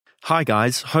Hi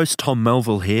guys, host Tom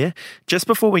Melville here. Just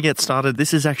before we get started,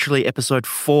 this is actually episode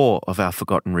 4 of our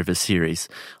Forgotten Rivers series.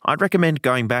 I'd recommend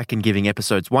going back and giving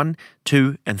episodes 1,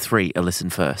 2 and 3 a listen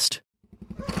first.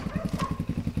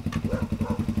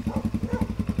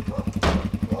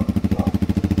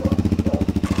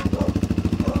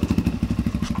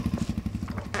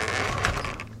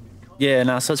 Yeah,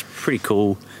 no, so it's pretty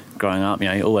cool growing up,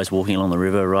 always walking along the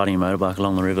river, riding a motorbike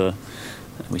along the river.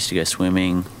 We used to go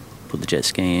swimming, put the jet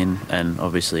ski in, and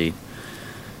obviously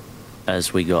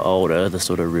as we got older, the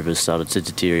sort of rivers started to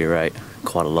deteriorate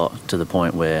quite a lot to the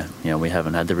point where, we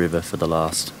haven't had the river for the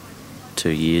last 2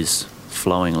 years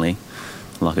flowingly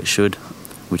like it should,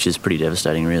 which is pretty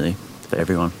devastating really for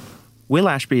everyone. Will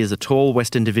Ashby is a tall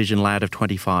Western Division lad of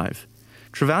 25.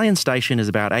 Trevelyan Station is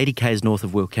about 80 k's north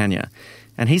of Wilcannia,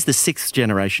 and he's the 6th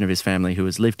generation of his family who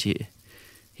has lived here.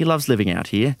 He loves living out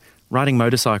here. Riding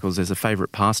motorcycles is a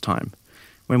favourite pastime.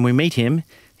 When we meet him,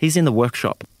 he's in the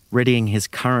workshop, readying his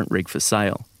current rig for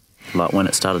sale. Like when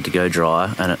it started to go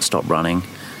dry and it stopped running,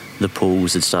 the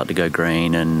pools would start to go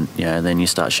green, and then you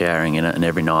start showering in it, and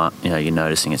every night you're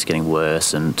noticing it's getting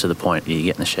worse, and to the point you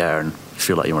get in the shower and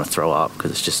feel like you want to throw up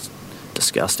because it's just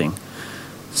disgusting.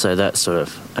 So that's sort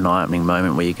of an eye-opening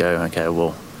moment where you go, okay,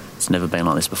 well, it's never been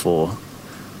like this before.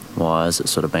 Why has it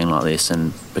sort of been like this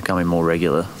and becoming more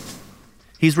regular?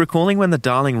 He's recalling when the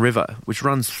Darling River, which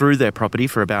runs through their property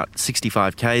for about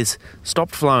 65 k's,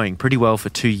 stopped flowing pretty well for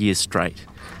 2 years straight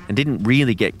and didn't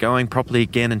really get going properly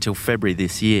again until February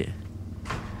this year.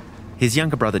 His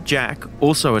younger brother Jack,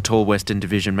 also a tall Western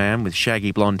Division man with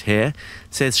shaggy blonde hair,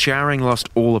 says showering lost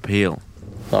all appeal.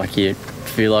 Like you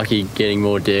feel like you're getting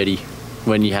more dirty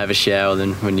when you have a shower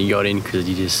than when you got in because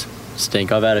you just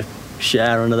stink. I've had a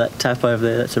shower under that tap over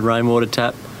there. That's a rainwater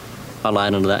tap. I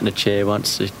laid under that in a chair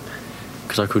once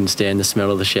because I couldn't stand the smell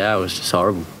of the shower. It was just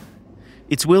horrible.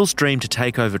 It's Will's dream to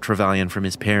take over Trevelyan from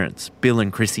his parents, Bill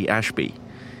and Chrissy Ashby.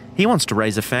 He wants to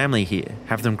raise a family here,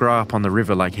 have them grow up on the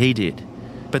river like he did.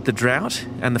 But the drought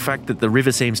and the fact that the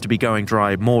river seems to be going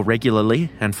dry more regularly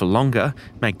and for longer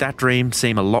make that dream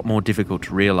seem a lot more difficult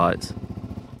to realise.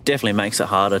 Definitely makes it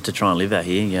harder to try and live out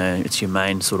here. It's your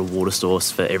main sort of water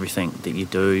source for everything that you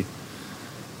do,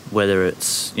 whether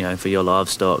it's, for your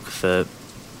livestock, for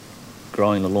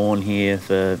growing the lawn here,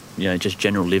 for, just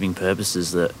general living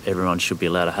purposes that everyone should be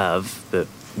allowed to have. But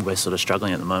we're sort of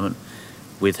struggling at the moment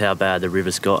with how bad the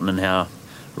river's gotten and how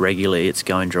regularly it's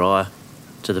going dry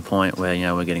to the point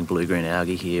where, we're getting blue-green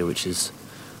algae here, which is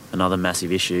another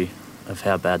massive issue of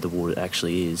how bad the water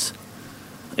actually is.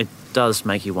 It does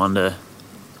make you wonder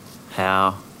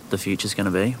how the future's going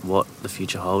to be, what the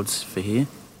future holds for here.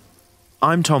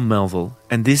 I'm Tom Melville,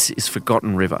 and this is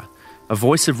Forgotten River, a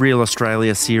Voice of Real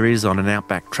Australia series on an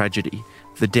outback tragedy,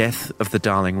 the death of the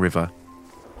Darling River.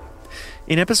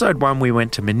 In episode 1 we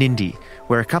went to Menindee,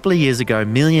 where a couple of years ago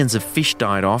millions of fish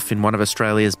died off in one of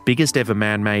Australia's biggest ever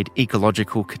man-made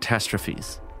ecological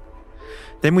catastrophes.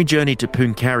 Then we journeyed to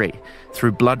Pooncarie,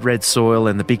 through blood-red soil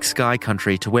and the Big Sky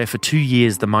country to where for 2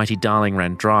 years the mighty Darling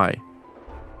ran dry.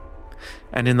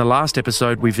 And in the last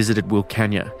episode we visited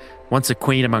Wilcannia, once a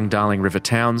queen among Darling River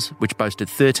towns, which boasted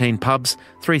 13 pubs,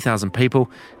 3,000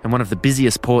 people, and one of the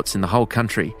busiest ports in the whole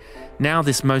country. Now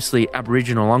this mostly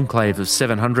Aboriginal enclave of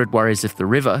 700 worries if the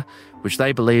river, which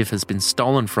they believe has been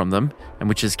stolen from them and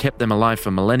which has kept them alive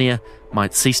for millennia,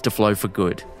 might cease to flow for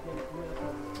good.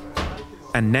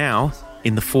 And now,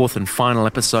 in the 4th and final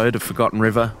episode of Forgotten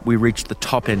River, we reach the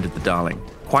top end of the Darling,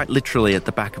 quite literally at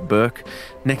the back of Bourke,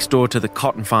 next door to the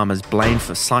cotton farmers blamed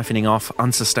for siphoning off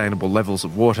unsustainable levels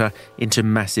of water into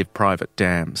massive private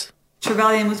dams.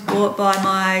 Trevelyan was bought by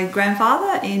my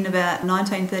grandfather in about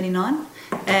 1939,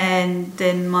 and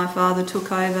then my father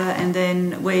took over, and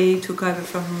then we took over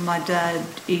from my dad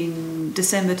in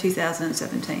December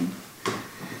 2017.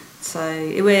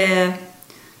 So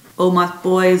all my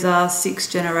boys are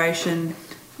 6th generation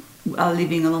are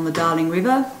living along the Darling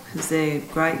River because their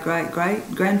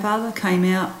great-great-great-grandfather came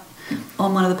out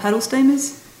on one of the paddle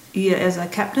steamers as a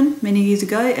captain many years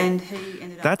ago, and he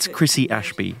ended up... That's Chrissy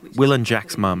Ashby, Will and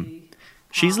Jack's mum.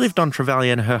 She's lived on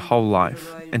Trevelyan her whole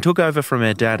life and took over from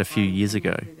her dad a few years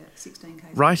ago.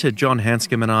 Writer John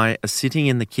Hanscom and I are sitting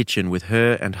in the kitchen with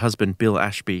her and husband Bill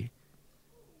Ashby.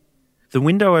 The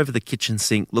window over the kitchen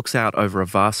sink looks out over a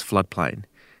vast floodplain,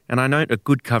 and I note a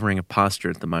good covering of pasture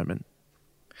at the moment.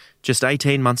 Just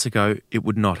 18 months ago, it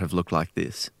would not have looked like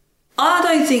this. I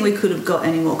don't think we could have got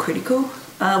any more critical.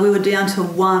 We were down to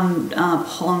one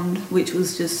pond, which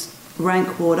was just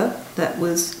rank water that we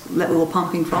were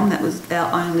pumping from. That was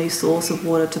our only source of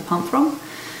water to pump from.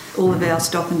 All of our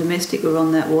stock and domestic were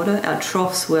on that water. Our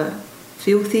troughs were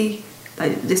filthy.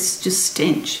 This just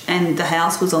stench. And the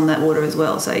house was on that water as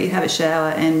well. So you'd have a shower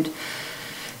and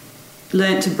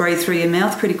learnt to breathe through your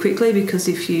mouth pretty quickly, because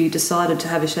if you decided to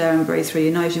have a shower and breathe through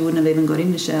your nose, you wouldn't have even got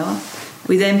in the shower.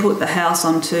 We then put the house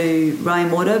onto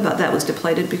rainwater, but that was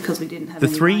depleted because we didn't have The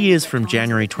any 3 rain years at that from time.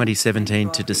 January 2017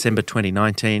 to December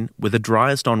 2019 were the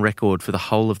driest on record for the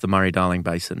whole of the Murray-Darling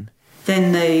Basin.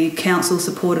 Then the council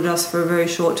supported us for a very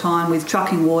short time with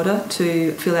trucking water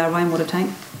to fill our rainwater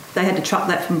tank. They had to truck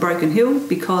that from Broken Hill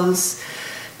because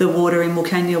the water in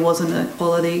Wilcannia wasn't a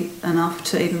quality enough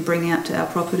to even bring out to our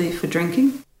property for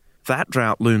drinking. That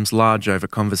drought looms large over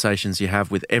conversations you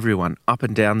have with everyone up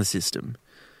and down the system.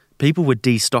 People were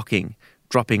destocking,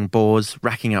 dropping bores,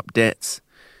 racking up debts.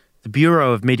 The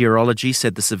Bureau of Meteorology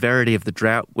said the severity of the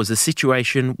drought was a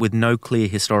situation with no clear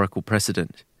historical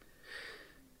precedent.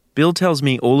 Bill tells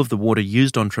me all of the water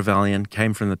used on Trevelyan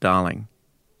came from the Darling.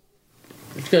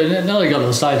 It nearly got to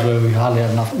the stage where we hardly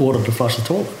had enough water to flush the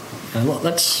toilet. And look,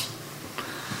 that's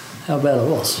how bad it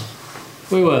was.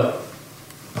 We were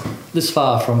this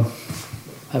far from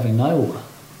having no water.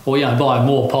 Or, buying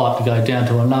more pipe to go down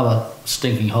to another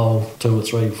stinking hole 2 or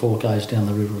 3 or 4 k's down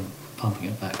the river and pumping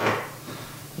it back.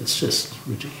 It's just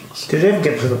ridiculous. Did it ever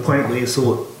get to the point where you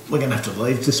thought, we're going to have to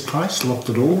leave this place, lock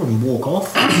the door and walk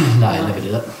off? No, you never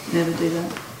did that. Never do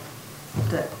that.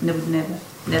 That would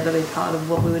never be part of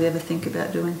what we would ever think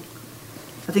about doing.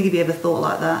 I think if you ever thought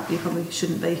like that, you probably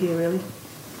shouldn't be here, really.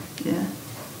 Yeah.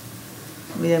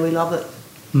 Yeah, we love it.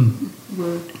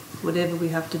 Whatever we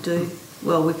have to do.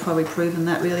 Well, we've probably proven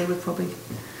that, really. We're probably...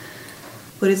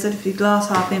 What is it? If your glass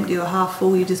half empty or half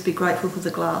full, you just be grateful for the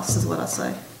glass, is what I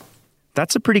say.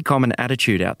 That's a pretty common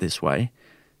attitude out this way.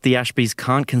 The Ashbys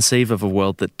can't conceive of a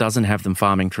world that doesn't have them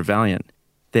farming Trevelyan,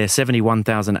 their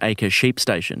 71,000-acre sheep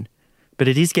station. But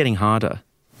it is getting harder.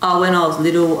 Oh, when I was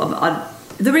little,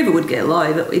 the river would get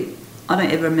low, but I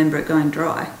don't ever remember it going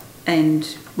dry.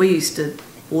 And we used to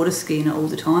water ski in it all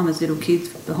the time as little kids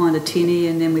behind a tinny,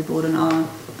 and then we bought an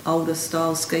older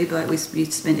style ski boat. We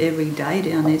spent every day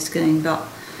down there skiing. But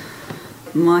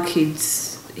my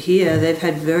kids here, they've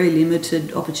had very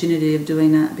limited opportunity of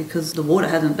doing that because the water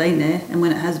hasn't been there, and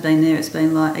when it has been there, it's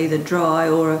been like either dry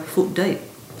or a foot deep.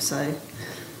 So,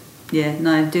 yeah,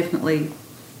 no, definitely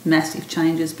massive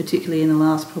changes, particularly in the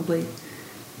last probably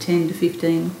 10 to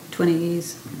 15, 20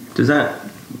 years. Does that,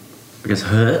 I guess,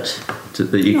 hurt?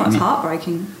 It's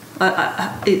heartbreaking.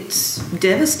 It's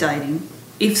devastating.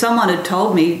 If someone had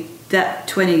told me that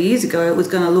 20 years ago it was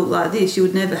going to look like this, you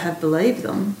would never have believed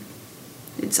them.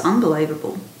 It's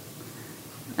unbelievable.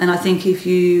 And I think if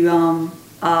you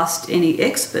asked any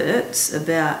experts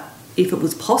about if it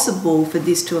was possible for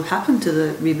this to have happened to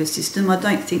the river system, I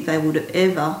don't think they would have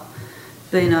ever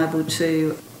been able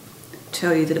to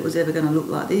tell you that it was ever going to look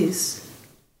like this.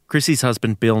 Chrissy's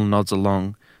husband Bill nods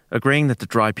along, agreeing that the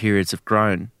dry periods have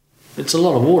grown. It's a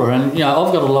lot of water, and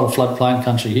I've got a lot of floodplain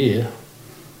country here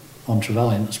on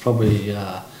Trevelyan. It's probably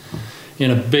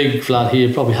in a big flood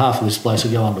here, probably half of this place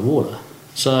will go underwater.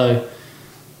 So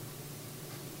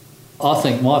I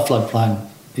think my floodplain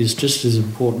is just as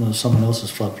important as someone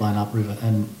else's floodplain upriver,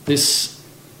 and this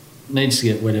needs to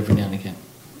get wet every now and again.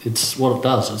 It's what it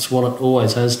does. It's what it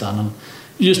always has done. And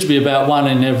it used to be about 1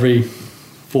 in every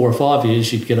 4 or 5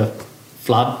 years you'd get a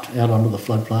flood out onto the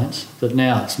floodplains, but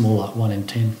now it's more like 1 in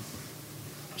 10.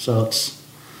 So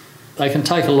they can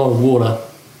take a lot of water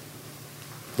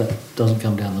that doesn't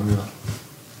come down the river,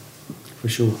 for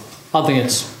sure. I think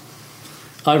it's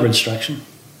over-extraction.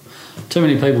 Too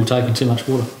many people taking too much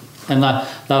water. And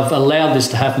they've allowed this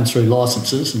to happen through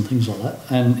licences and things like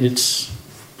that, and it's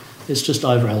just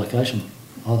over-allocation,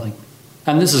 I think.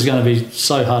 And this is going to be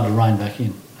so hard to rein back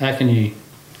in. How can you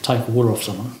take water off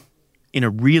someone? In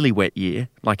a really wet year,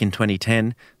 like in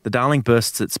 2010, the Darling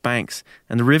bursts its banks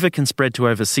and the river can spread to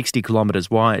over 60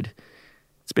 kilometres wide.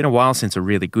 It's been a while since a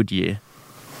really good year.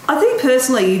 I think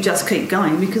personally you just keep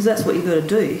going because that's what you've got to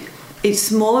do.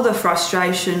 It's more the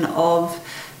frustration of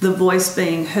the voice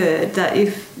being heard that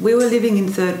if we were living in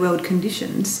third world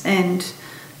conditions, and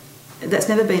that's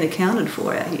never been accounted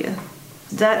for out here,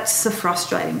 that's the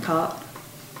frustrating part.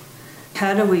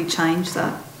 How do we change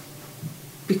that?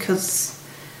 Because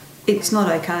it's not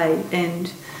okay,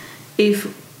 and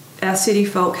if our city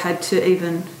folk had to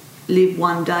even live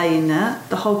one day in that,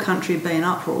 the whole country would be in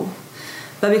uproar.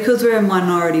 But because we're a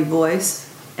minority voice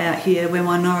out here, we're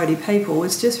minority people,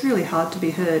 it's just really hard to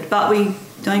be heard. But we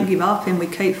don't give up and we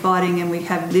keep fighting, and we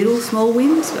have little small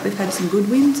wins, but we've had some good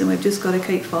wins and we've just got to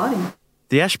keep fighting.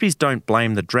 The Ashbys don't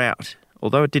blame the drought,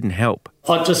 although it didn't help.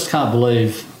 I just can't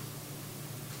believe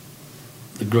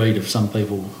the greed of some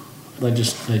people. They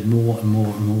just need more and more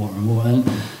and more and more.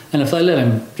 And if they let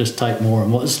him just take more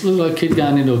and more, it's like a kid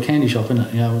going into a candy shop, isn't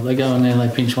it? You know, they go in there and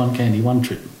they pinch one candy one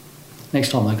trip.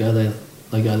 Next time they go there,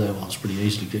 well, it's pretty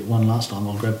easy to get one last time,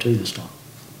 I'll grab two this time.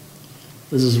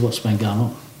 This is what's been going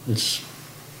on. It's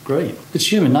greed. It's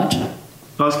human nature.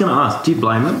 I was going to ask, do you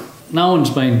blame them? No one's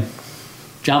been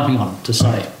jumping on it to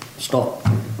say, stop,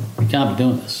 we can't be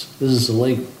doing this. This is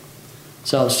illegal.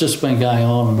 So it's just been going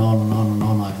on and on and on and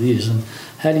on over the years. And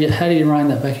how do you rein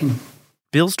that back in?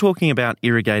 Bill's talking about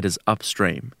irrigators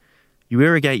upstream. You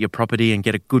irrigate your property and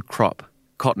get a good crop,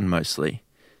 cotton mostly.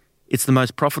 It's the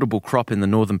most profitable crop in the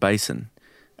Northern Basin.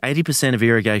 80% of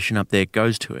irrigation up there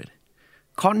goes to it.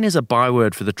 Cotton is a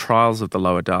byword for the trials of the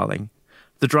Lower Darling.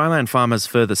 The dryland farmers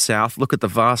further south look at the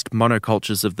vast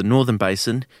monocultures of the Northern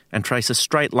Basin and trace a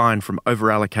straight line from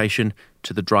overallocation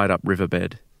to the dried-up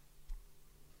riverbed.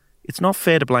 It's not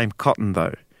fair to blame cotton,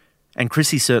 though, and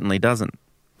Chrissy certainly doesn't.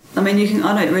 I mean,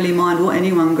 I don't really mind what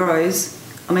anyone grows.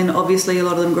 I mean, obviously a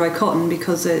lot of them grow cotton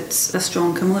because it's a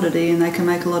strong commodity and they can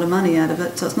make a lot of money out of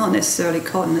it. So it's not necessarily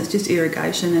cotton, it's just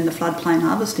irrigation and the floodplain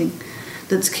harvesting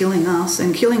that's killing us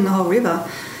and killing the whole river.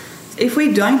 If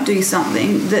we don't do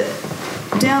something, that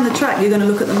down the track you're going to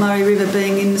look at the Murray River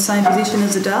being in the same position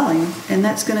as the Darling, and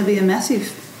that's going to be a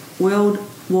massive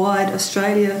worldwide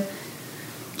Australia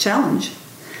challenge.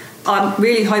 I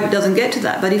really hope it doesn't get to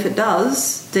that, but if it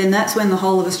does, then that's when the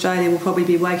whole of Australia will probably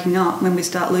be waking up, when we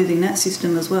start losing that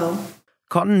system as well.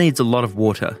 Cotton needs a lot of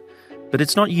water, but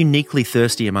it's not uniquely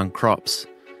thirsty among crops.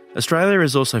 Australia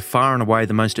is also far and away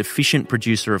the most efficient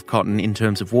producer of cotton in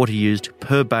terms of water used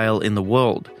per bale in the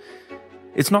world.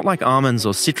 It's not like almonds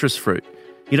or citrus fruit.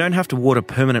 You don't have to water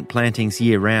permanent plantings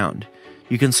year-round.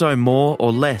 You can sow more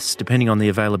or less depending on the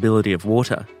availability of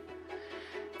water.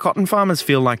 Cotton farmers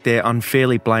feel like they're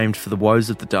unfairly blamed for the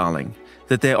woes of the Darling,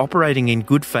 that they're operating in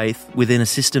good faith within a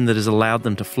system that has allowed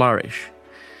them to flourish.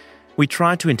 We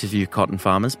tried to interview cotton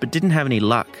farmers but didn't have any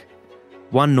luck.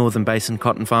 One Northern Basin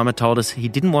cotton farmer told us he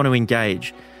didn't want to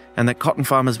engage and that cotton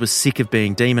farmers were sick of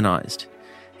being demonised.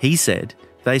 He said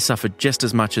they suffered just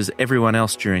as much as everyone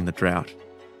else during the drought.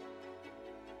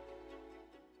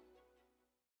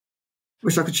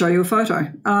 Wish I could show you a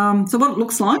photo. So what it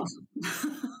looks like.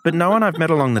 But no one I've met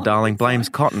along the Darling blames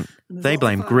cotton. They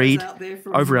blame greed,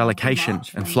 over-allocation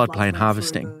and floodplain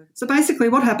harvesting. So basically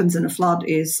what happens in a flood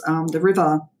is the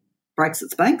river breaks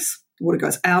its banks, the water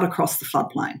goes out across the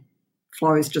floodplain,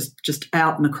 flows just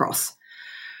out and across.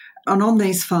 And on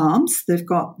these farms, they've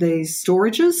got these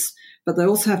storages, but they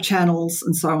also have channels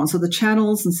and so on. So the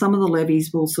channels and some of the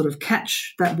levees will sort of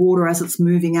catch that water as it's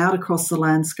moving out across the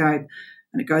landscape,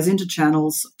 and it goes into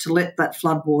channels to let that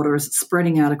flood water, as it's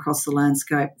spreading out across the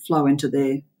landscape, flow into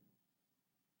their,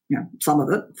 some of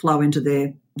it flow into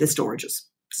their storages.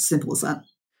 It's as simple as that.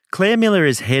 Claire Miller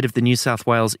is head of the New South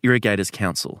Wales Irrigators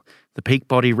Council, the peak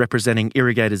body representing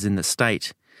irrigators in the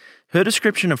state. Her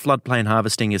description of floodplain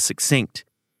harvesting is succinct.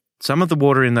 Some of the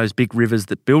water in those big rivers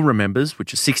that Bill remembers,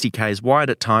 which are 60 k's wide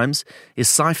at times, is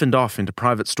siphoned off into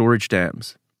private storage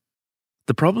dams.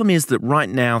 The problem is that right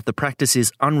now the practice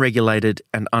is unregulated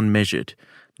and unmeasured.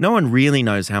 No one really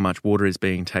knows how much water is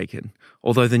being taken,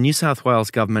 although the New South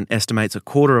Wales government estimates a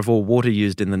quarter of all water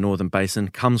used in the Northern Basin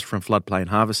comes from floodplain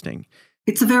harvesting.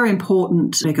 It's a very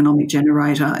important economic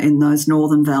generator in those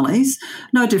northern valleys,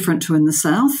 no different to in the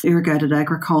south. Irrigated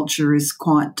agriculture is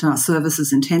quite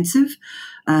services intensive,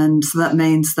 and so that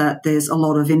means that there's a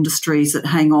lot of industries that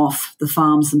hang off the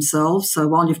farms themselves. So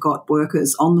while you've got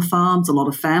workers on the farms, a lot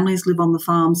of families live on the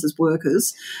farms as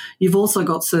workers, you've also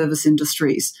got service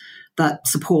industries that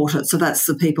support it. So that's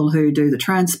the people who do the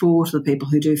transport, the people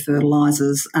who do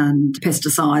fertilisers and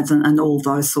pesticides and all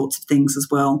those sorts of things as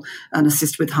well, and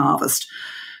assist with harvest.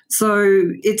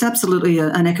 So it's absolutely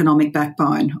an economic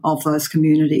backbone of those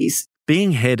communities.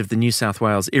 Being head of the New South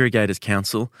Wales Irrigators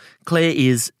Council, Claire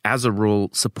is, as a rule,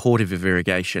 supportive of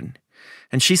irrigation.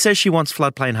 And she says she wants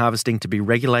floodplain harvesting to be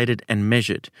regulated and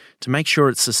measured to make sure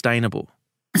it's sustainable.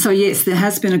 So yes, there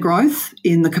has been a growth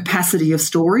in the capacity of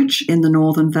storage in the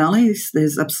Northern Valleys.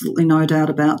 There's absolutely no doubt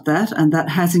about that, and that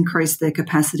has increased their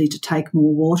capacity to take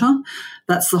more water.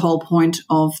 That's the whole point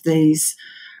of these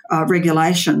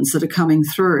regulations that are coming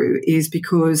through, is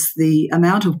because the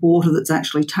amount of water that's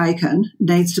actually taken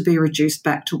needs to be reduced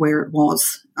back to where it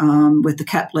was with the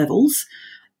cap levels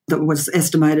that was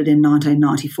estimated in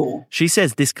 1994. She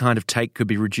says this kind of take could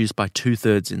be reduced by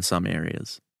 2/3 in some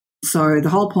areas. So the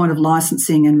whole point of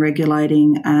licensing and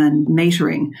regulating and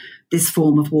metering this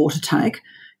form of water take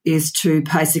is to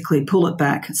basically pull it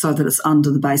back so that it's under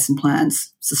the Basin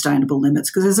Plan's sustainable limits,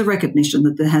 because there's a recognition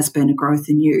that there has been a growth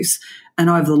in use, and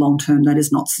over the long term that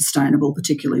is not sustainable,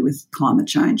 particularly with climate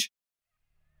change.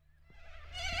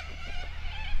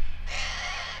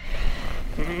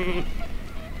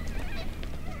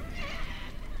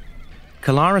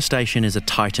 Killara Station is a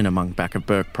titan among Back of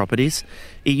Bourke properties.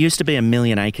 It used to be 1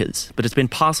 million acres, but it's been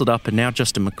parcelled up, and now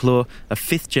Justin McClure, a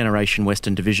 5th-generation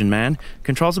Western Division man,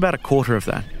 controls about a quarter of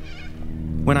that.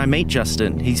 When I meet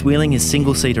Justin, he's wheeling his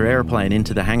single-seater aeroplane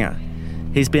into the hangar.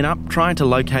 He's been up trying to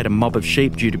locate a mob of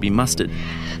sheep due to be mustered.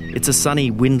 It's a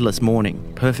sunny, windless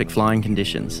morning, perfect flying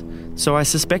conditions. So I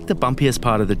suspect the bumpiest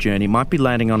part of the journey might be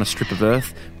landing on a strip of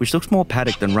earth which looks more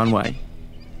paddock than runway.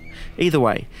 Either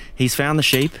way, he's found the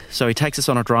sheep, so he takes us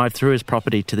on a drive through his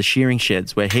property to the shearing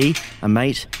sheds where he, a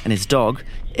mate and his dog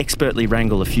expertly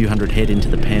wrangle a few hundred head into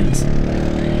the pens.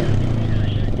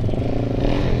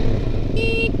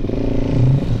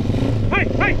 Hey!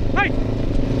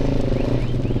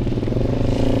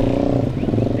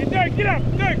 Hey, Duke, get up!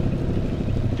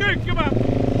 Duke, come up!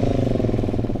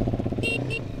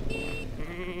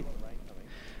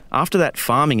 After that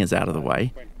farming is out of the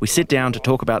way, we sit down to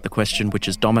talk about the question which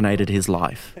has dominated his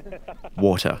life: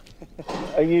 water.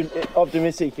 Are you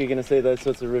optimistic you're going to see those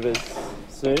sorts of rivers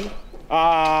soon?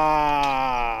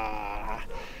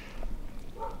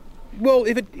 Well,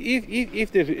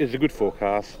 if there's a good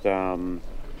forecast and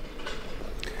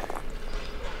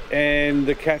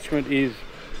the catchment is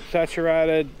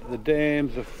saturated, the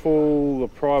dams are full, the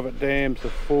private dams are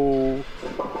full,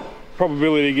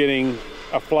 probability of getting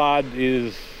a flood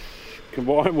is,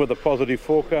 combined with a positive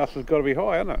forecast, has got to be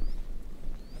high, hasn't it?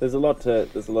 There's a lot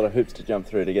of hoops to jump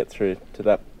through to get through to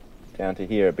that down to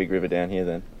here, a big river down here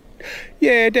then.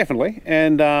 Yeah, definitely,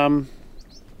 and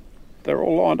they're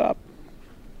all lined up.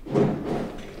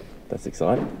 That's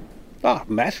exciting.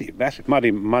 Massive,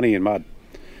 money in mud.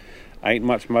 Ain't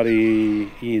much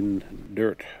muddy in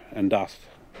dirt and dust.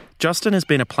 Justin has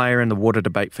been a player in the water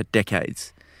debate for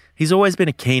decades. He's always been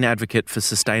a keen advocate for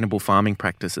sustainable farming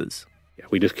practices.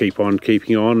 We just keep on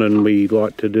keeping on, and we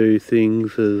like to do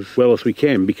things as well as we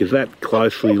can because that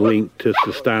closely linked to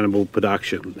sustainable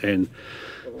production, and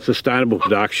sustainable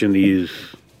production is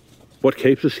what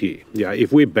keeps us here. Yeah,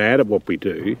 if we're bad at what we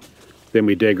do, then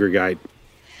we degrade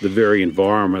the very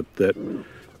environment that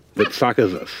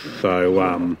suckers us.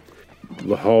 So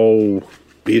the whole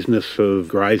business of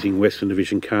grazing Western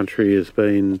Division country has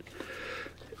been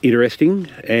interesting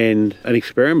and an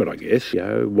experiment, I guess. You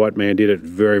know, white man did it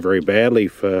very, very badly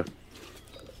for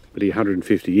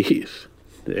 150 years.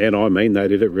 And I mean, they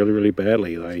did it really, really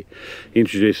badly. They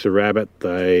introduced the rabbit,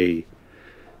 they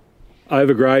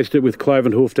overgrazed it with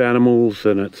cloven-hoofed animals,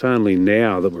 and it's only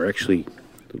now that we're actually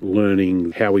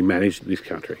learning how we manage this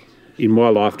country. In my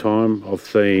lifetime, I've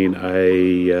seen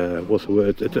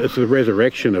it's a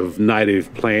resurrection of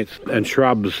native plants and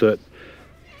shrubs that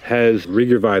has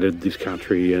rejuvenated this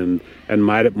country and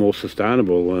made it more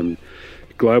sustainable. And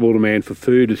global demand for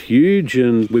food is huge,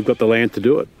 and we've got the land to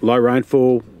do it. Low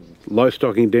rainfall, low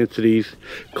stocking densities,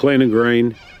 clean and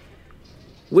green.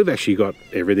 We've actually got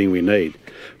everything we need.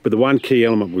 But the one key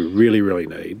element we really, really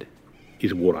need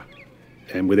is water.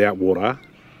 And without water,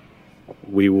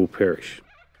 we will perish.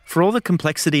 For all the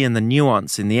complexity and the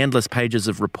nuance in the endless pages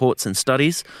of reports and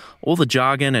studies, all the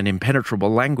jargon and impenetrable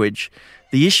language,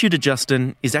 the issue to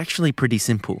Justin is actually pretty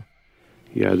simple.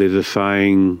 Yeah, there's a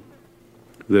saying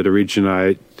that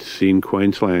originates in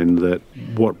Queensland that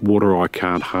what water I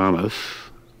can't harness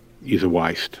is a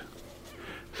waste.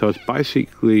 So it's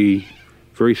basically,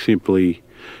 very simply,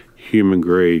 human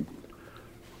greed.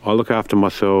 I look after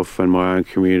myself and my own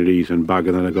communities and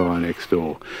bugger than a guy next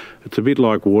door. It's a bit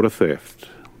like water theft.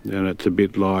 And it's a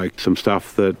bit like some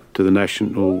stuff that to the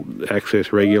national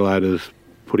access regulators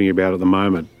putting about at the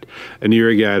moment. An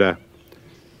irrigator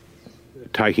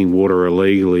taking water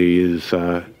illegally is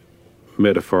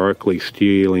metaphorically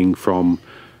stealing from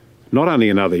not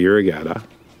only another irrigator,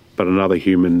 but another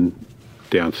human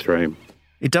downstream.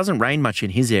 It doesn't rain much in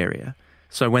his area,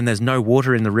 so when there's no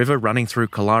water in the river running through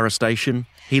Killara Station,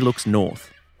 he looks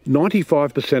north.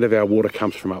 95% of our water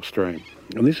comes from upstream.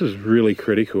 And this is really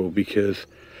critical because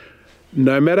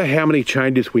no matter how many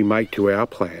changes we make to our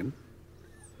plan,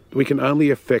 we can only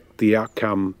affect the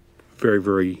outcome very,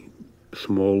 very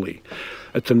smallly.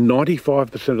 It's a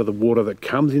 95% of the water that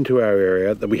comes into our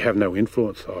area that we have no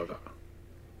influence over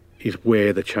is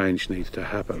where the change needs to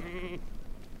happen.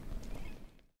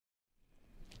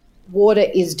 Water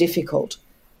is difficult,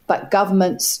 but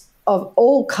governments of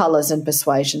all colours and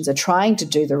persuasions are trying to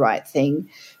do the right thing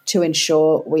to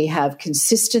ensure we have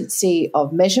consistency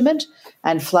of measurement,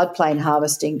 and floodplain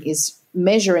harvesting is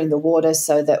measuring the water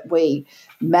so that we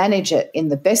manage it in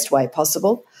the best way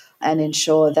possible and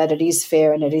ensure that it is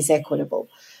fair and it is equitable.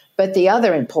 But the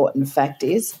other important fact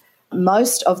is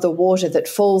Most of the water that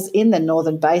falls in the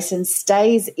Northern Basin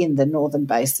stays in the Northern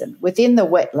Basin, within the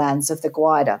wetlands of the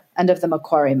Gwydir and of the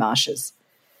Macquarie Marshes.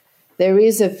 There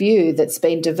is a view that's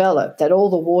been developed that all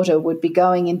the water would be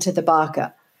going into the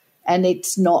Barker, and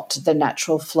it's not the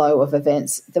natural flow of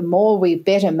events. The more we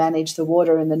better manage the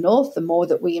water in the north, the more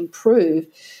that we improve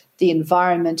the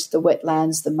environment, the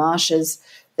wetlands, the marshes,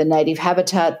 the native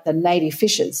habitat, the native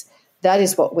fishes. That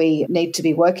is what we need to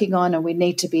be working on, and we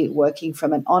need to be working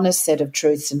from an honest set of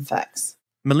truths and facts.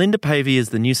 Melinda Pavey is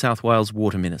the New South Wales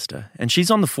Water Minister, and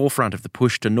she's on the forefront of the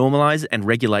push to normalise and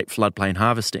regulate floodplain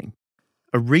harvesting.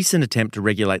 A recent attempt to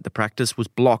regulate the practice was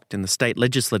blocked in the State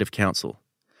Legislative Council.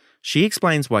 She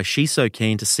explains why she's so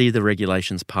keen to see the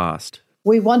regulations passed.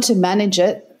 We want to manage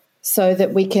it so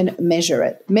that we can measure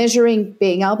it.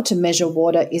 Being able to measure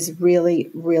water is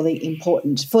really, really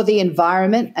important for the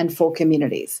environment and for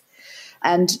communities.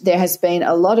 And there has been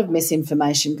a lot of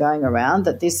misinformation going around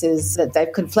that they've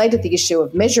conflated the issue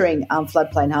of measuring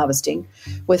floodplain harvesting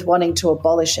with wanting to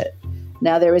abolish it.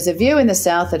 Now, there is a view in the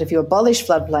South that if you abolish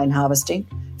floodplain harvesting,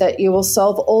 that you will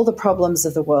solve all the problems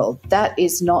of the world. That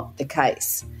is not the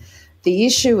case. The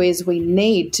issue is we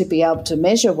need to be able to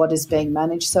measure what is being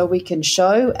managed so we can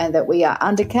show and that we are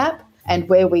under cap, and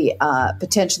where we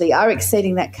potentially are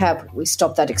exceeding that cap, we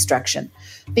stop that extraction.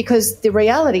 Because the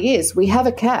reality is we have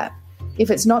a cap. If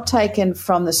it's not taken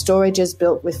from the storages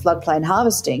built with floodplain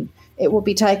harvesting, it will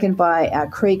be taken by our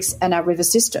creeks and our river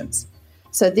systems.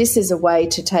 So this is a way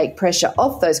to take pressure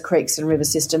off those creeks and river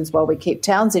systems while we keep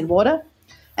towns in water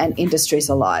and industries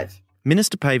alive.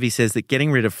 Minister Pavey says that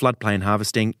getting rid of floodplain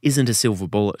harvesting isn't a silver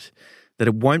bullet, that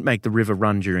it won't make the river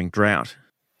run during drought.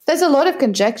 There's a lot of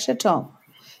conjecture, Tom.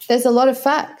 There's a lot of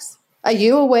facts. Are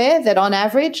you aware that on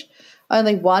average,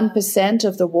 only 1%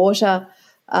 of the water,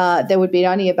 there would be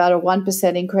only about a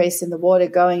 1% increase in the water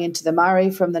going into the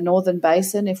Murray from the Northern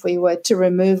Basin if we were to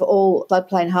remove all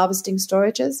floodplain harvesting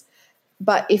storages?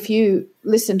 But if you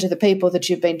listen to the people that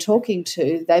you've been talking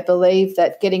to, they believe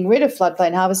that getting rid of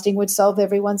floodplain harvesting would solve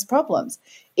everyone's problems.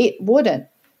 It wouldn't,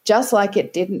 just like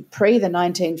it didn't pre the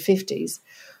 1950s,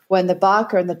 when the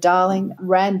Barker and the Darling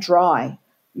ran dry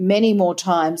many more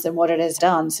times than what it has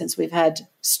done since we've had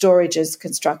storages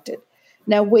constructed.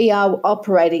 Now, we are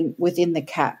operating within the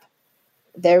cap.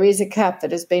 There is a cap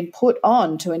that has been put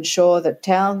on to ensure that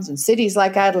towns and cities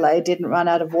like Adelaide didn't run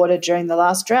out of water during the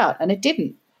last drought, and it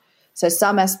didn't. So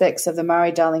some aspects of the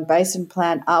Murray-Darling Basin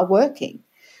Plan are working.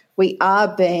 We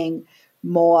are being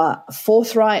more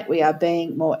forthright. We are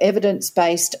being more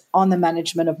evidence-based on the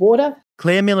management of water.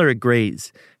 Claire Miller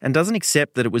agrees and doesn't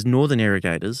accept that it was Northern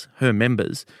Irrigators, her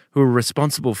members, who were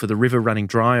responsible for the river running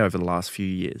dry over the last few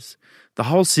years. The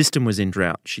whole system was in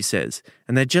drought, she says,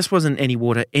 and there just wasn't any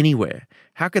water anywhere.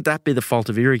 How could that be the fault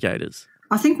of irrigators?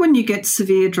 I think when you get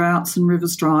severe droughts and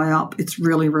rivers dry up, it's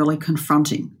really, really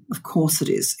confronting. Of course it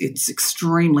is. It's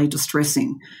extremely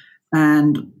distressing.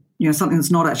 And, something that's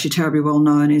not actually terribly well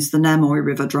known is the Namoy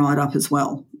River dried up as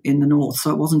well in the north. So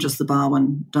it wasn't just the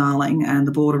Barwon, Darling, and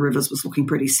the border rivers was looking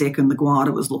pretty sick, and the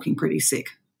Gwydir was looking pretty sick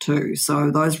too.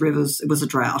 So those rivers, it was a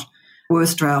drought.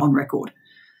 Worst drought on record.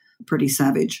 Pretty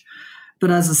savage. But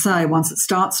as I say, once it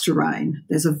starts to rain,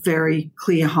 there's a very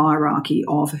clear hierarchy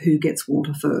of who gets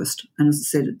water first. And as I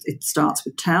said, it starts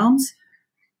with towns,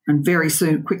 and very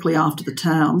soon, quickly after the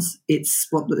towns, it's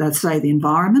what they say the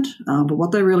environment. But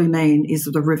what they really mean is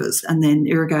the rivers, and then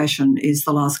irrigation is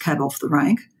the last cab off the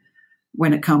rank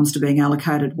when it comes to being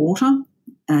allocated water,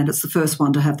 and it's the first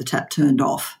one to have the tap turned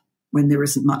off when there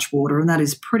isn't much water, and that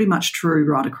is pretty much true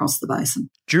right across the basin.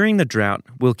 During the drought,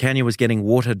 Wilcannia was getting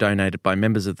water donated by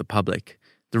members of the public.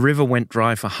 The river went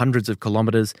dry for hundreds of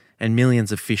kilometres and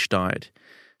millions of fish died.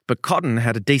 But cotton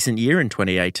had a decent year in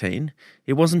 2018.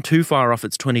 It wasn't too far off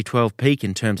its 2012 peak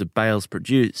in terms of bales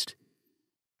produced.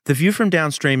 The view from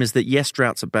downstream is that yes,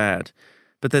 droughts are bad,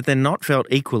 but that they're not felt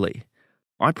equally.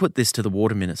 I put this to the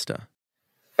Water Minister.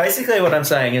 Basically what I'm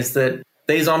saying is that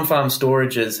these on-farm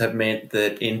storages have meant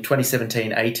that in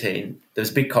 2017-18, there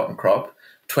was a big cotton crop.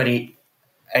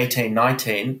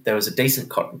 2018-19, there was a decent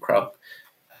cotton crop.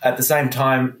 At the same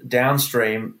time,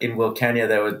 downstream in Wilcannia,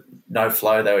 there were no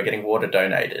flow. They were getting water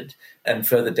donated. And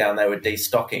further down, they were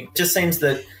destocking. It just seems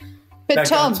that... But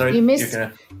Tom,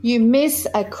 you miss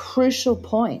a crucial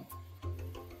point.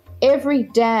 Every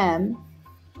dam,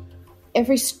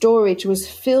 every storage was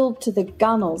filled to the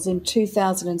gunnels in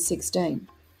 2016.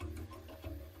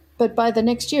 But by the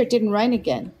next year, it didn't rain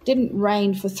again. It didn't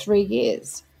rain for 3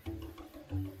 years.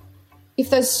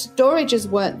 If those storages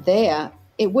weren't there,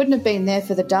 it wouldn't have been there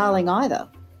for the Darling either.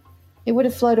 It would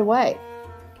have flowed away.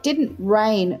 It didn't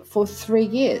rain for 3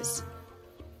 years.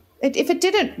 If it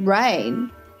didn't rain,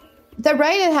 The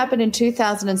rain had happened in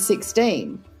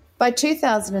 2016. By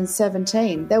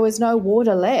 2017, there was no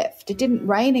water left. It didn't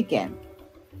rain again.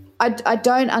 I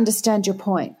don't understand your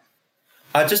point.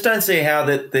 I just don't see how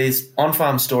that these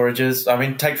on-farm storages, I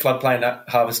mean, take floodplain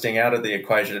harvesting out of the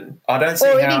equation. I don't see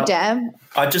any dam.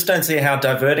 I just don't see how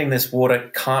diverting this water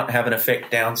can't have an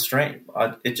effect downstream.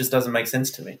 It just doesn't make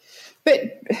sense to me.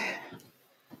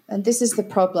 And this is the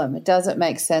problem. It doesn't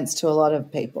make sense to a lot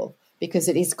of people because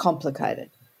it is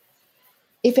complicated.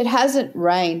 If it hasn't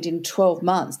rained in 12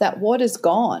 months, that water's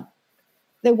gone.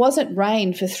 There wasn't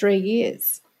rain for 3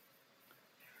 years.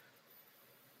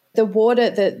 The water,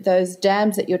 those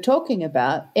dams that you're talking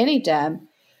about, any dam,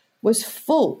 was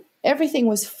full. Everything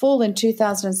was full in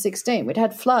 2016. We'd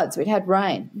had floods. We'd had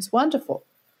rain. It was wonderful.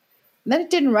 And then it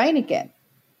didn't rain again.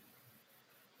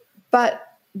 But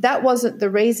that wasn't the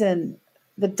reason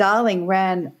the Darling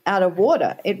ran out of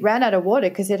water. It ran out of water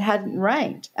because it hadn't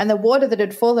rained. And the water that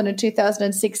had fallen in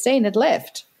 2016 had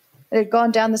left. It had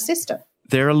gone down the system.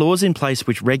 There are laws in place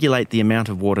which regulate the amount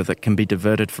of water that can be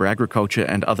diverted for agriculture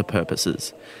and other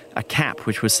purposes, a cap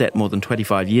which was set more than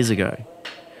 25 years ago.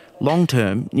 Long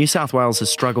term, New South Wales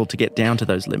has struggled to get down to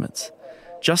those limits.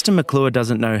 Justin McClure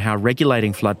doesn't know how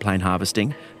regulating floodplain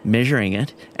harvesting, measuring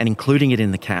it and including it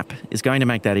in the cap is going to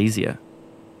make that easier.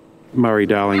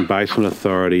 Murray-Darling Basin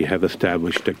Authority have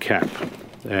established a cap,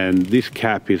 and this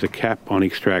cap is a cap on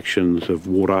extractions of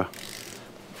water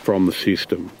from the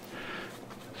system.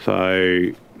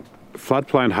 So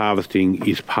floodplain harvesting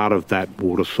is part of that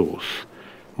water source.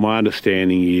 My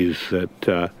understanding is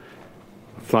that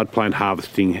floodplain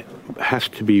harvesting has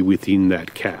to be within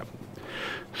that cap.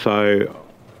 So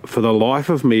for the life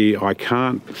of me, I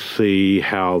can't see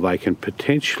how they can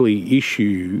potentially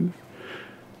issue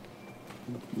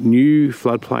new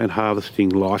floodplain harvesting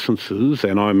licences,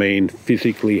 and I mean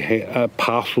physically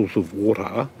parcels of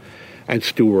water, and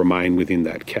still remain within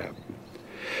that cap.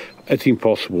 It's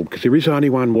impossible because there is only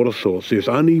one water source. There's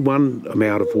only one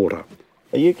amount of water.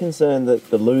 Are you concerned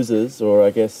that the losers, or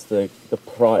I guess the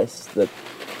price that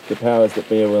the powers that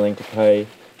be are willing to pay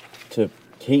to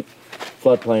keep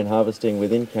floodplain harvesting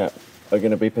within cap are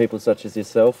going to be people such as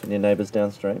yourself and your neighbours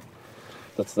downstream?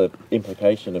 That's the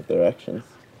implication of their actions.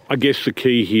 I guess the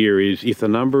key here is if the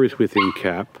number is within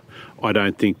cap, I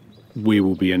don't think we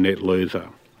will be a net loser.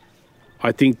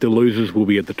 I think the losers will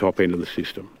be at the top end of the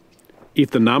system.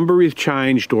 If the number is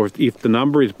changed or if the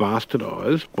number is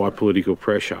bastardised by political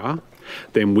pressure,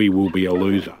 then we will be a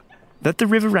loser. That the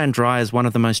river ran dry is one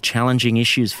of the most challenging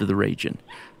issues for the region.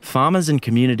 Farmers and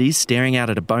communities staring out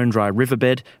at a bone-dry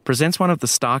riverbed presents one of the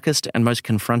starkest and most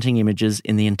confronting images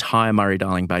in the entire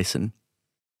Murray-Darling Basin.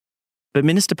 But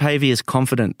Minister Pavey is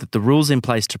confident that the rules in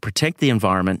place to protect the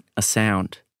environment are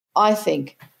sound. I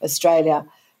think Australia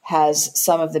has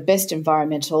some of the best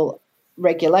environmental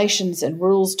regulations and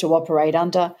rules to operate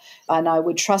under, and I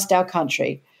would trust our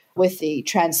country with the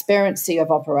transparency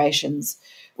of operations,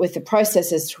 with the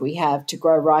processes we have to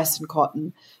grow rice and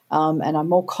cotton, and I'm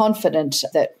more confident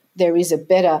that there is a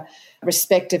better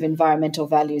respect of environmental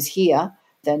values here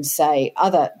than, say,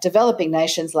 other developing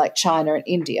nations like China and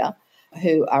India,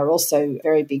 who are also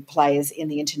very big players in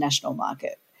the international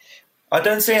market. I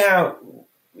don't see how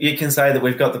you can say that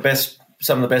we've got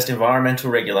some of the best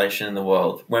environmental regulation in the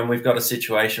world when we've got a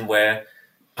situation where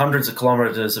hundreds of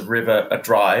kilometres of river are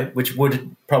dry, which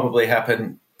would probably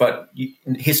happen, but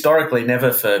historically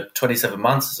never for 27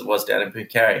 months as it was down in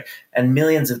Pooncarie, and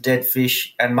millions of dead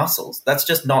fish and mussels.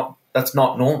 That's not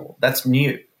normal. That's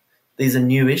new. These are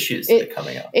new issues that are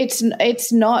coming up.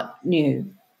 It's not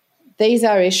new. These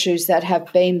are issues that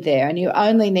have been there, and you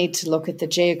only need to look at the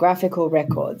geographical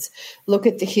records, look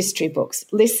at the history books,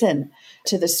 listen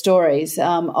to the stories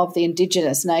of the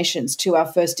Indigenous nations, to our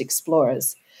first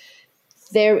explorers.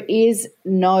 There is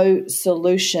no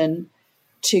solution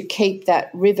to keep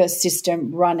that river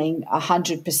system running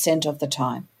 100% of the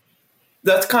time.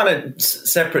 That's kind of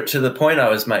separate to the point I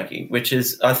was making, which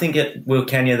is I think at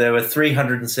Wilcannia there were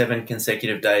 307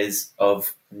 consecutive days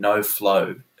of no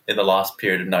flow in the last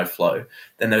period of no flow.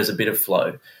 Then there was a bit of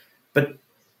flow. But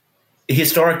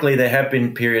historically there have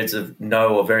been periods of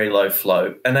no or very low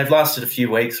flow, and they've lasted a few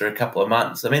weeks or a couple of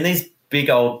months. I mean, these big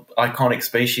old iconic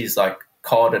species like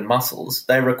cod and mussels,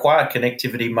 they require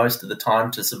connectivity most of the time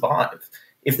to survive.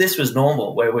 If this was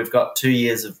normal, where we've got 2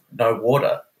 years of no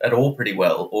water at all pretty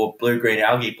well, or blue-green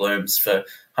algae blooms for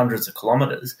hundreds of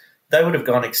kilometres, they would have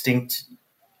gone extinct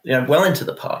well into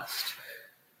the past.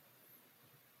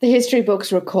 The history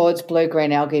books records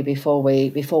blue-green algae before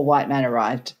white man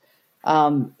arrived.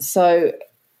 So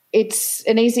it's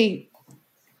an easy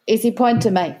point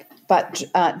to make, but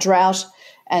drought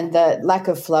And the lack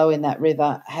of flow in that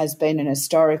river has been an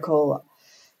historical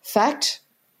fact.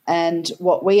 And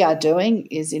what we are doing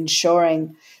is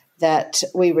ensuring that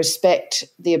we respect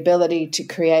the ability to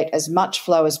create as much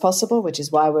flow as possible, which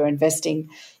is why we're investing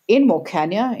in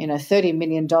Wilcannia in a $30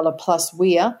 million plus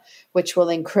weir, which will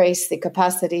increase the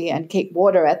capacity and keep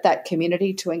water at that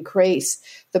community to increase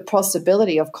the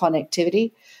possibility of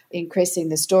connectivity, increasing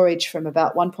the storage from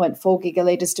about 1.4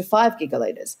 gigalitres to 5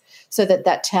 gigalitres, so that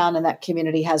that town and that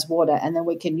community has water. And then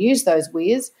we can use those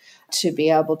weirs to be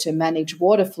able to manage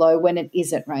water flow when it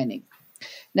isn't raining.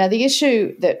 Now, the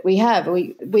issue that we have,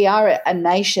 we are a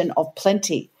nation of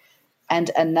plenty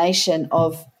and a nation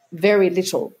of very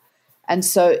little. And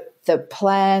so the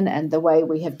plan and the way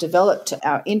we have developed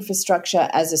our infrastructure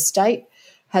as a state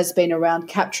has been around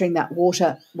capturing that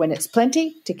water when it's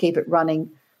plenty to keep it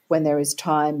running when there is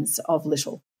times of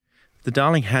little. The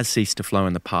Darling has ceased to flow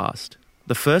in the past.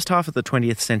 The first half of the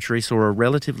 20th century saw a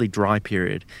relatively dry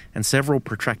period and several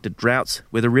protracted droughts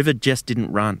where the river just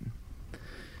didn't run.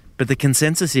 But the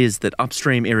consensus is that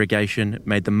upstream irrigation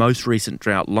made the most recent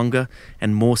drought longer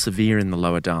and more severe in the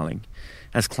Lower Darling.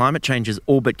 As climate change is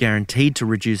all but guaranteed to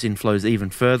reduce inflows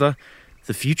even further,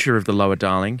 the future of the Lower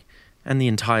Darling and the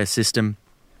entire system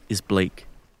is bleak.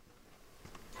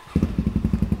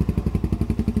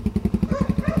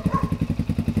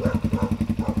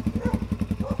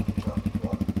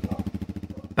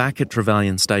 Back at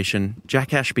Trevelyan Station,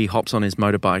 Jack Ashby hops on his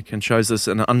motorbike and shows us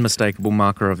an unmistakable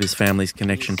marker of his family's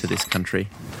connection to this country.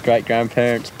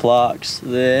 Great-grandparents' plaques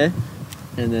there,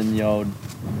 and then the old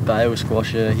bale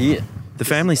squasher here. The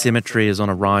family cemetery is on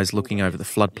a rise looking over the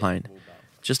floodplain,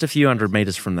 just a few hundred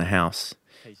metres from the house.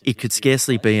 It could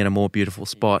scarcely be in a more beautiful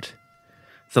spot.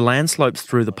 The land slopes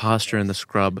through the pasture and the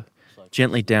scrub,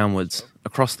 gently downwards,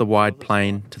 across the wide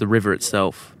plain to the river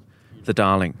itself, the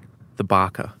Darling, the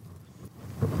Barker.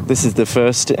 This is the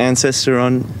first ancestor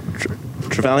on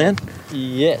Trevelyan?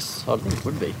 Yes, I think it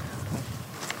would be.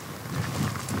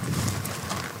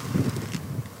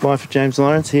 Wife of James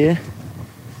Lawrence here.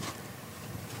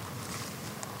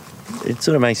 It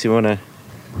sort of makes you want to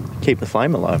keep the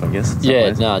flame alive, I guess. Yeah,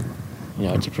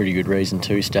 no, it's a pretty good reason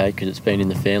to stay because it's been in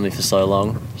the family for so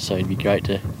long, so it'd be great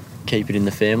to keep it in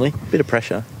the family. Bit of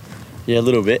pressure. Yeah, a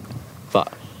little bit,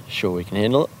 but sure we can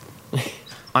handle it.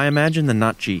 I imagine the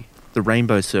Nutgee, the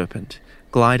rainbow serpent,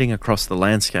 gliding across the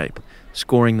landscape,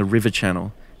 scoring the river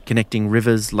channel, connecting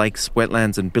rivers, lakes,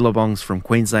 wetlands and billabongs from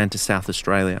Queensland to South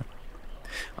Australia.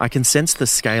 I can sense the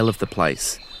scale of the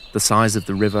place, the size of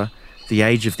the river, the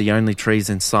age of the only trees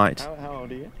in sight. How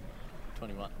old are you?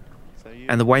 21.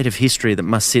 And the weight of history that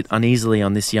must sit uneasily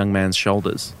on this young man's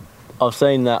shoulders. I've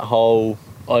seen that hole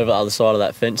over the other side of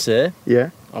that fence there. Yeah?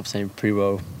 I've seen pretty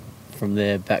well from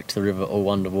there back to the river, all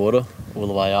underwater, all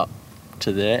the way up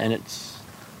to there, and it's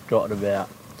got about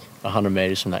 100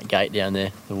 metres from that gate down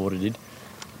there, the water did.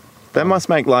 That must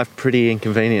make life pretty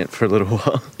inconvenient for a little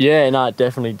while. Yeah, no, it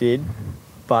definitely did.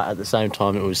 But at the same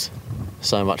time, it was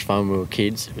so much fun when we were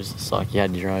kids. It was just like you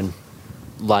had your own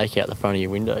lake out the front of your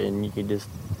window and you could just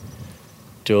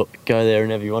go there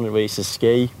whenever you wanted. We used to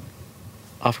ski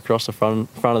up across the front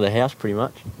of the house pretty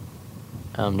much.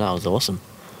 No, it was awesome.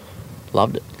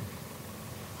 Loved it.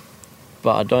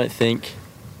 But I don't think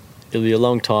it'll be a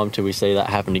long time till we see that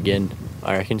happen again,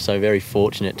 I reckon. So very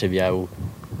fortunate to be able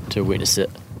to witness it.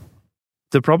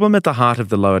 The problem at the heart of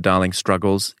the Lower Darling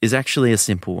struggles is actually a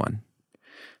simple one.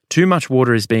 Too much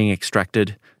water is being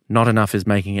extracted, not enough is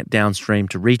making it downstream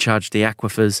to recharge the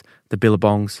aquifers, the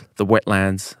billabongs, the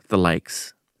wetlands, the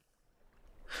lakes.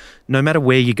 No matter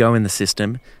where you go in the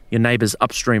system, your neighbours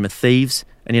upstream are thieves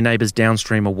and your neighbours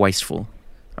downstream are wasteful.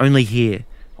 Only here,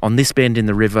 on this bend in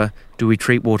the river, do we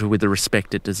treat water with the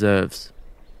respect it deserves.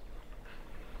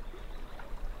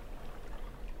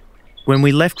 When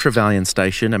we left Trevelyan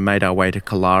Station and made our way to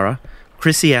Killara,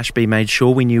 Chrissy Ashby made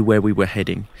sure we knew where we were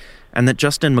heading, and that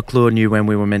Justin McClure knew when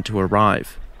we were meant to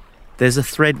arrive. There's a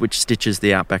thread which stitches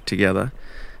the outback together,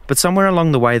 but somewhere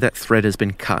along the way that thread has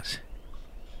been cut.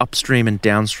 Upstream and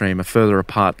downstream are further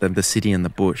apart than the city and the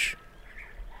bush.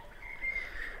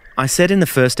 I said in the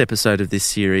first episode of this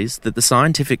series that the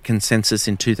scientific consensus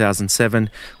in 2007,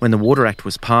 when the Water Act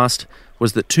was passed,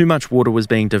 was that too much water was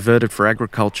being diverted for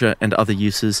agriculture and other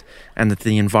uses, and that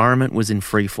the environment was in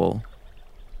freefall.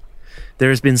 There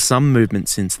has been some movement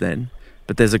since then,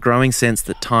 but there's a growing sense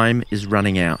that time is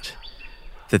running out,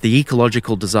 that the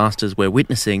ecological disasters we're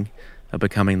witnessing are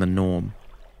becoming the norm.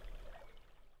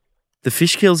 The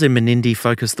fish kills in Menindee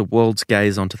focus the world's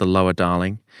gaze onto the Lower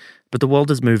Darling, but the world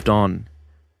has moved on.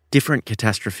 Different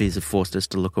catastrophes have forced us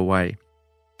to look away.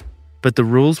 But the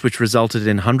rules which resulted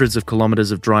in hundreds of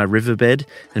kilometres of dry riverbed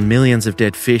and millions of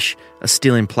dead fish are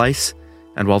still in place,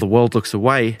 and while the world looks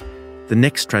away, the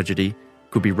next tragedy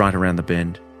could be right around the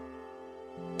bend.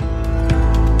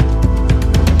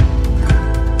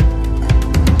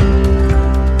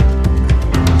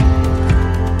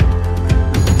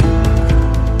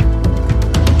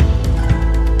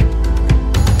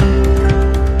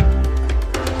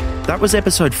 That was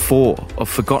episode 4 of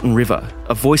Forgotten River,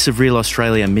 a Voice of Real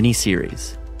Australia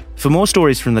mini-series. For more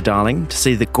stories from the Darling, to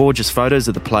see the gorgeous photos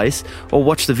of the place, or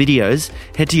watch the videos,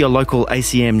 head to your local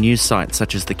ACM news site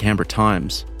such as the Canberra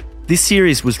Times. This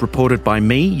series was reported by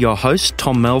me, your host,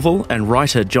 Tom Melville, and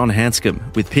writer John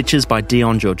Hanscom, with pictures by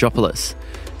Dion Georgopoulos.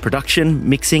 Production,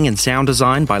 mixing and sound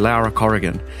design by Laura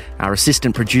Corrigan. Our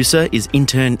assistant producer is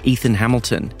intern Ethan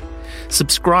Hamilton.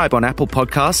 Subscribe on Apple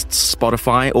Podcasts,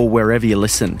 Spotify, or wherever you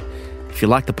listen. If you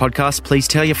like the podcast, please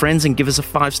tell your friends and give us a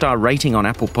 5-star rating on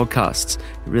Apple Podcasts. It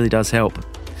really does help.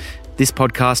 This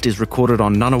podcast is recorded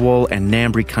on Ngunnawal and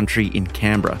Ngambri country in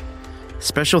Canberra.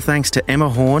 Special thanks to Emma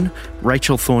Horn,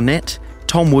 Rachel Thornett,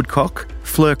 Tom Woodcock,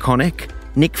 Fleur Connick,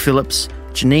 Nick Phillips,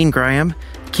 Janine Graham,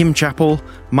 Kim Chappell,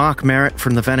 Mark Merritt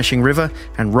from The Vanishing River,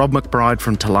 and Rob McBride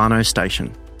from Talano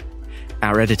Station.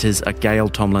 Our editors are Gail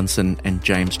Tomlinson and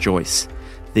James Joyce.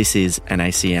 This is an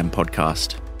ACM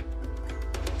podcast.